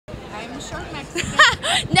short Mexican.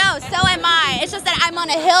 No, so am I. It's just that I'm on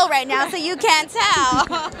a hill right now, so you can't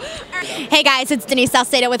tell. Hey guys, it's Denise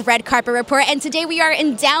Salcedo with Red Carpet Report, and today we are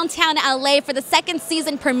in downtown LA for the second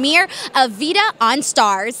season premiere of Vida on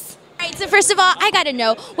Starz. All right, so first of all, I gotta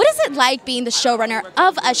know, what is it like being the showrunner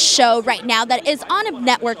of a show right now that is on a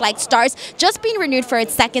network like Starz, just being renewed for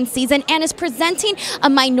its second season and is presenting a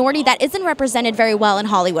minority that isn't represented very well in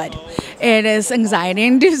Hollywood? It is anxiety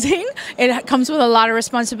inducing. It comes with a lot of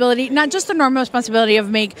responsibility, not just the normal responsibility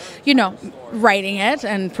of writing it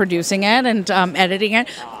and producing it and editing it,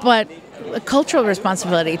 but a cultural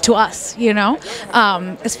responsibility to us,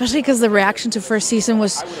 especially because the reaction to first season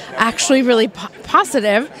was actually really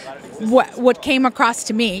positive. What came across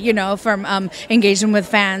to me, from engaging with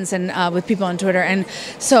fans and with people on Twitter. And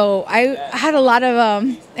so I had a lot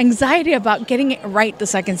of anxiety about getting it right the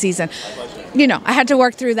second season. I had to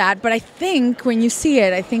work through that, but I think when you see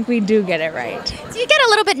it, I think we do get it right. So you get a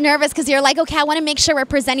little bit nervous because you're like, okay, I want to make sure we're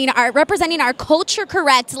representing our culture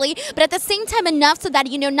correctly, but at the same time enough so that,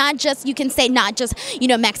 not just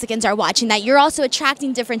Mexicans are watching, that you're also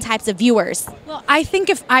attracting different types of viewers. Well, I think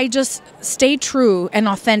if I just stay true and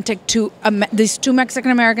authentic to these two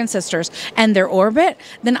Mexican-American sisters and their orbit,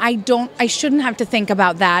 then I shouldn't have to think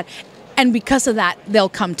about that. And because of that, they'll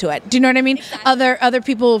come to it. Do you know what I mean? Exactly. Other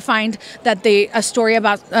people will find that a story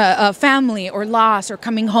about a family or loss or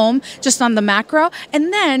coming home just on the macro.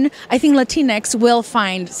 And then I think Latinx will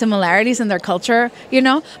find similarities in their culture,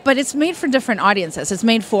 But it's made for different audiences. It's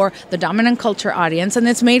made for the dominant culture audience, and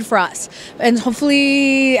it's made for us. And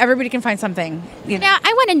hopefully everybody can find something. Now,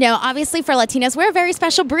 I want to know, obviously for Latinas, we're a very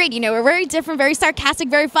special breed. We're very different, very sarcastic,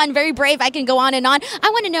 very fun, very brave. I can go on and on. I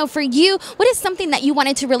want to know, for you, what is something that you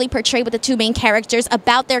wanted to really portray with the two main characters,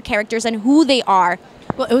 about their characters and who they are?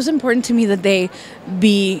 Well, it was important to me that they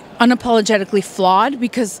be unapologetically flawed,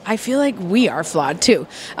 because I feel like we are flawed too,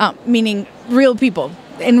 meaning real people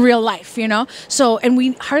in real life, So, and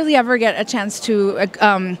we hardly ever get a chance to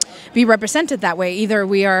be represented that way. Either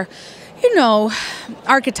we are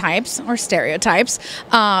archetypes or stereotypes,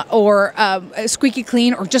 or squeaky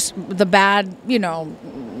clean, or just the bad,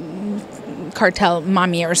 cartel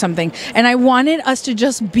mommy or something. And I wanted us to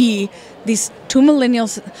just be these two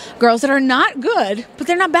millennials girls that are not good, but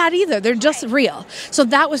they're not bad either. They're just real. So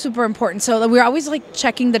that was super important. So we're always like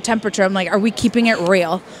checking the temperature. I'm like, are we keeping it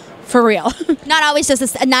real? For real. Not always just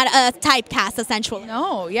not a typecast, essentially.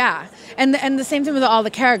 No, yeah. And the same thing with all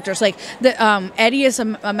the characters. Like Eddie is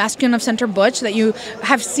a masculine of center butch that you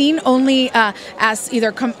have seen only as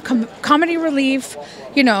either comedy relief,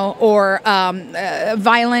 or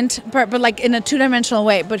violent, but like in a two-dimensional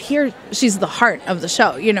way. But here she's the heart of the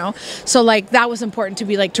show, So like that was important to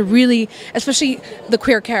be like, to really, especially the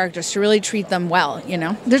queer characters, to really treat them well,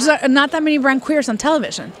 There's not that many brown queers on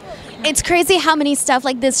television. It's crazy how many stuff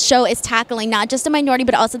like this show is tackling, not just the minority,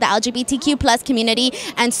 but also the LGBTQ plus community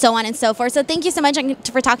and so on and so forth. So thank you so much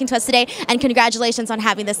for talking to us today, and congratulations on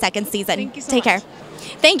having the second season. Thank you so much. Take care.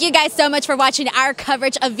 Thank you guys so much for watching our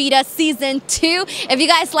coverage of Vida Season 2. If you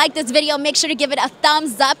guys like this video, make sure to give it a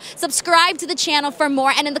thumbs up. Subscribe to the channel for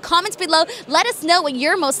more. And in the comments below, let us know what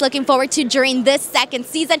you're most looking forward to during this second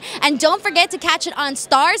season. And don't forget to catch it on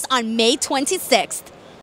Starz on May 26th.